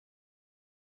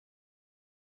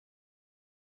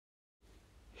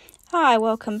Hi,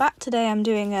 welcome back. Today I'm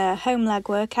doing a home leg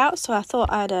workout, so I thought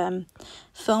I'd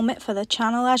film it for the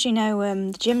channel. As you know,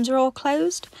 the gyms are all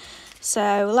closed,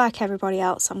 so like everybody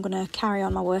else, I'm going to carry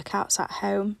on my workouts at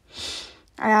home.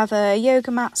 I have a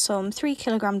yoga mat, some 3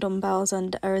 kilogram dumbbells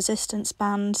and a resistance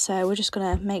band, so we're just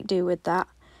going to make do with that.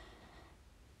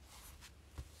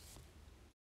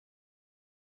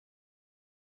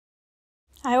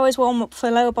 I always warm up for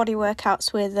lower body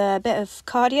workouts with a bit of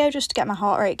cardio just to get my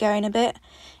heart rate going a bit.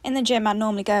 In the gym I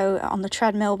normally go on the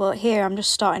treadmill, but here I'm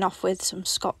just starting off with some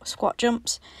squat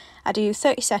jumps. I do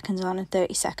 30 seconds on and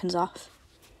 30 seconds off.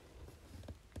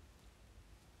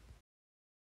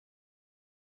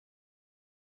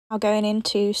 Now going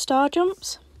into star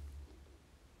jumps.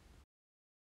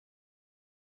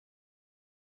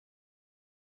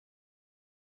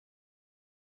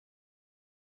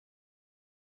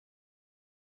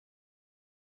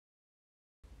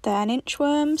 Then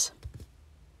inchworms.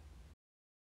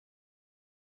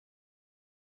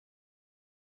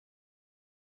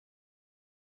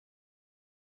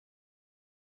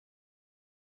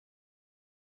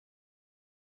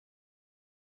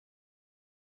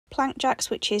 Plank jacks,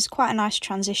 which is quite a nice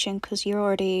transition because you're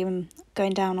already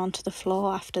going down onto the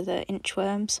floor after the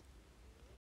inchworms.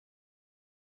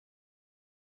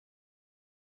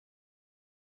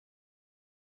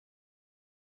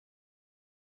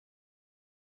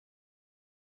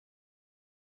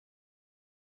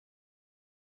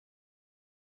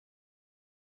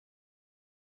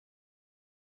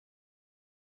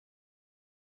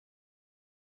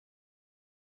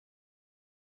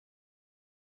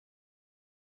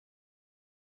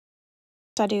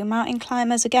 I do mountain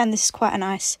climbers. Again, this is quite a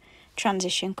nice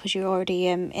transition because you're already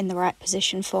in the right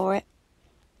position for it.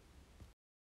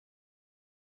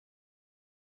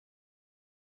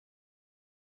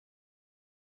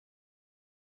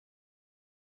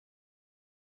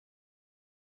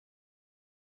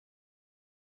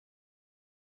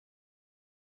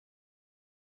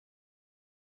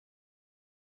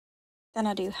 Then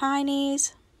I do high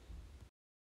knees.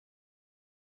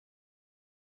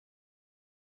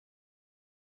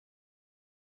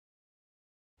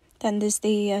 Then there's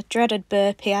the dreaded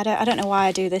burpee. I don't know why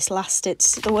I do this last.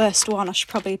 It's the worst one. I should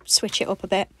probably switch it up a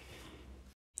bit.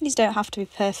 These don't have to be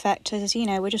perfect, as you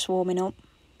know, we're just warming up.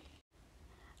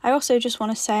 I also just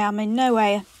want to say I'm in no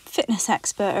way a fitness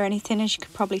expert or anything, as you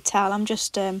can probably tell. I'm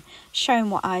just showing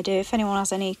what I do. If anyone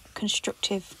has any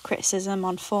constructive criticism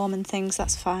on form and things,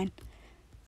 that's fine.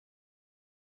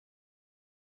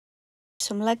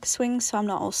 Some leg swings so I'm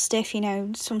not all stiff. You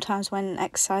know, sometimes when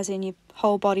exercising your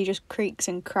whole body just creaks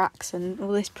and cracks, and well,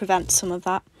 this prevents some of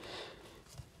that.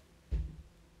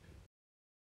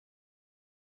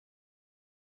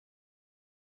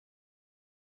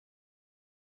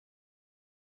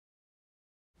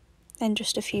 Then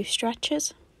just a few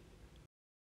stretches.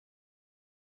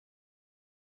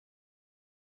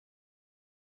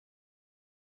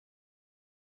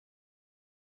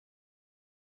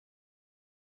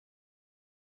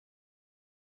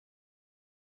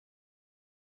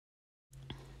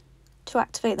 To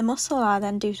activate the muscle, I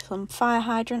then do some fire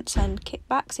hydrants and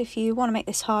kickbacks. If you want to make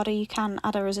this harder, you can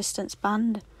add a resistance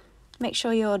band. Make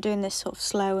sure you're doing this sort of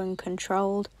slow and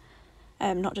controlled,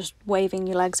 not just waving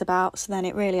your legs about, so then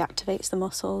it really activates the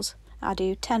muscles. I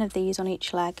do 10 of these on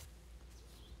each leg.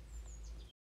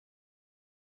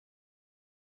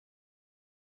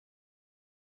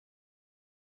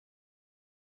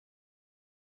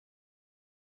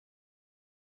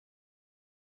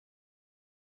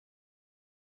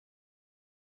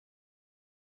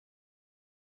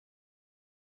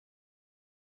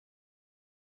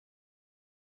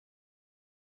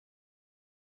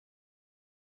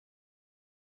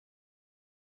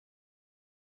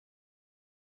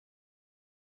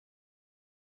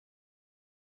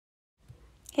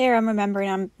 Here I'm remembering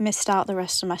I missed out the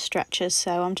rest of my stretches,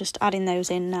 so I'm just adding those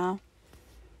in now.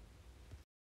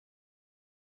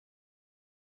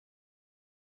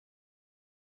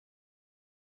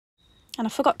 And I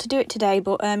forgot to do it today,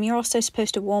 but you're also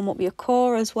supposed to warm up your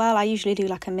core as well. I usually do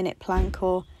like a minute plank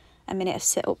or a minute of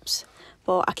sit-ups,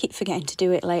 but I keep forgetting to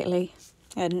do it lately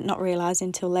and not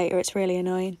realising till later. It's really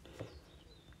annoying.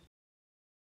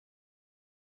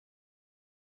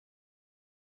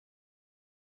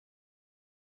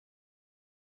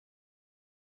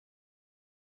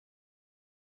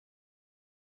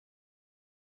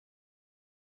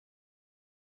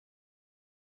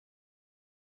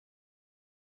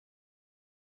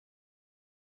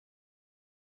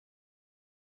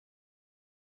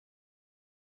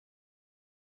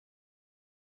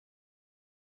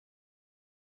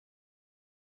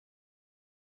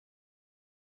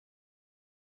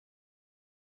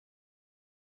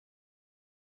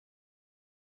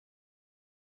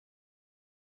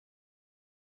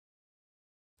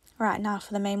 Right, now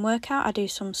for the main workout, I do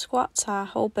some squats. I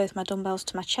hold both my dumbbells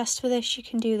to my chest for this. You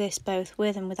can do this both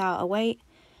with and without a weight.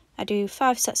 I do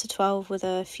 5 sets of 12 with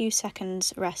a few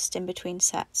seconds rest in between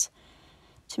sets.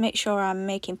 To make sure I'm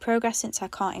making progress, since I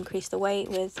can't increase the weight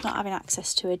with not having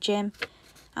access to a gym,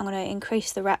 I'm going to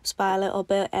increase the reps by a little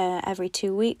bit every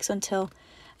 2 weeks until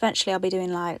eventually I'll be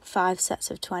doing like 5 sets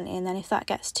of 20, and then if that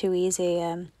gets too easy,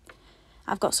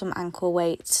 I've got some ankle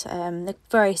weights. They're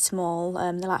very small,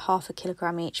 they're like half a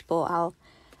kilogram each, but I'll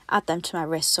add them to my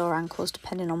wrists or ankles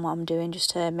depending on what I'm doing, just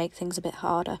to make things a bit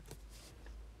harder.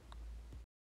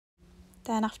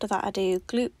 Then after that I do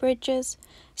glute bridges.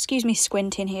 Excuse me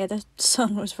squinting here, the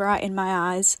sun was right in my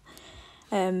eyes.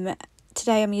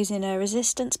 Today I'm using a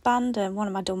resistance band and one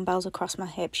of my dumbbells across my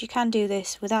hips. You can do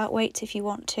this without weights if you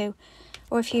want to,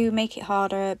 or if you make it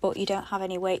harder but you don't have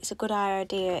any weights, a good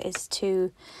idea is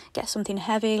to get something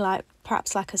heavy, like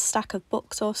perhaps like a stack of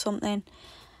books or something,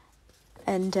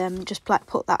 and just like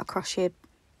put that across your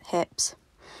hips.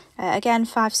 Again,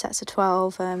 5 sets of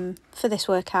 12. For this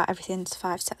workout, everything's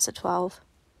 5 sets of 12.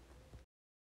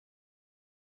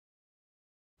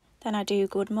 Then I do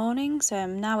good mornings.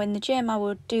 Now in the gym I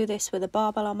would do this with a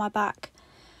barbell on my back,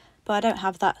 but I don't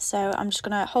have that, so I'm just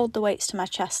going to hold the weights to my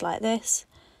chest like this.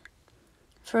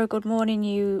 For a good morning,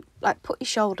 you like put your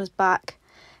shoulders back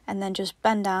and then just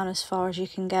bend down as far as you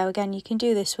can go. Again, you can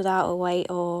do this without a weight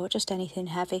or just anything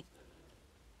heavy.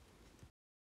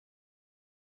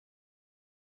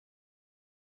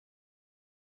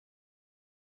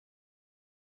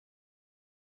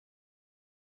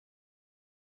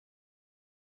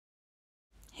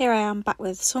 Here I am back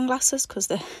with sunglasses because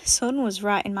the sun was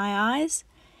right in my eyes.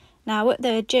 Now at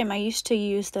the gym I used to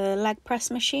use the leg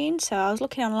press machine, so I was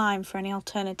looking online for any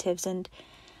alternatives and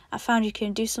I found you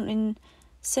can do something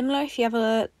similar if you have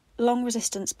a long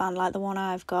resistance band like the one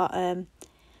I've got.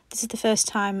 This is the first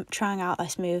time trying out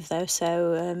this move though,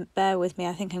 so bear with me,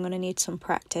 I think I'm going to need some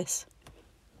practice.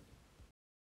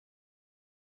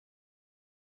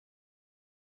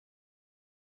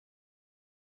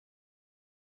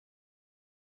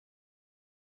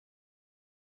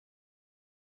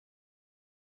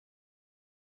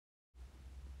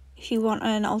 If you want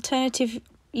an alternative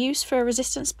use for a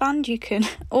resistance band, you can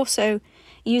also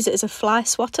use it as a fly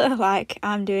swatter like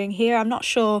I'm doing here. I'm not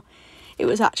sure it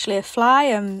was actually a fly,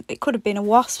 it could have been a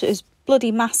wasp. It was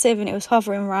bloody massive and it was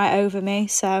hovering right over me,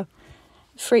 so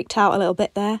freaked out a little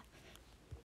bit there.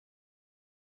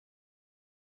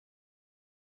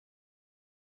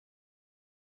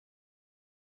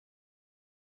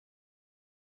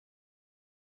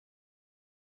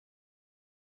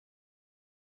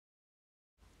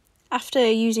 After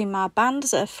using my band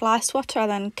as a fly swatter, I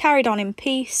then carried on in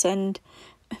peace and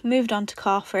moved on to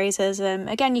calf raisers.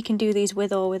 Again, you can do these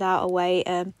with or without a weight.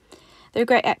 They're a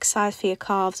great exercise for your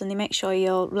calves and they make sure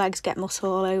your legs get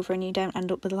muscle all over and you don't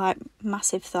end up with like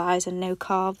massive thighs and no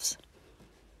calves.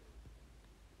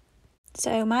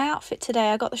 So my outfit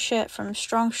today, I got the shirt from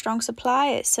Strong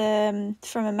Supply. It's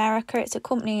from America. It's a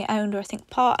company owned, or I think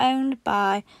part owned,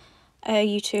 by a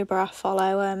YouTuber I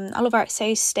follow. I love how it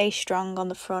says "Stay Strong" on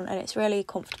the front, and it's really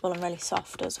comfortable and really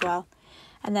soft as well.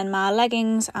 And then my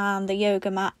leggings and the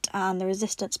yoga mat and the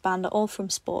resistance band are all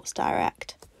from Sports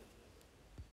Direct.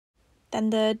 Then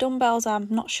the dumbbells, I'm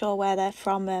not sure where they're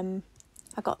from.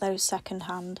 I got those second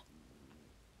hand.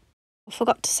 I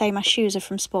forgot to say my shoes are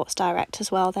from Sports Direct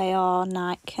as well. They are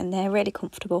Nike and they're really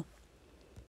comfortable.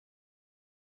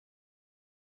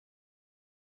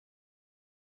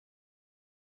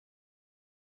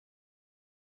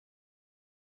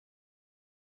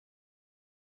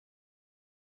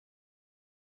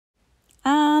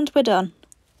 And we're done.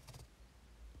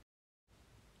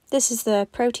 This is the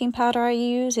protein powder I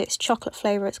use. It's chocolate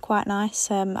flavour, it's quite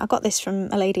nice. I got this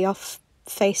from a lady off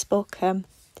Facebook,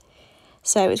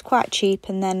 so it was quite cheap,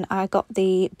 and then I got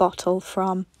the bottle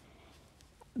from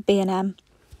B&M.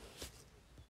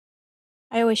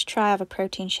 I always try to have a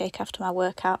protein shake after my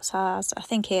workouts as I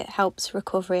think it helps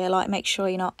recovery. I like make sure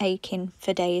you're not aching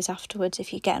for days afterwards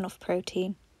if you get enough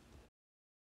protein.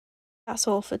 That's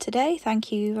all for today.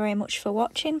 Thank you very much for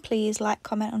watching. Please like,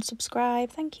 comment and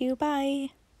subscribe. Thank you. Bye.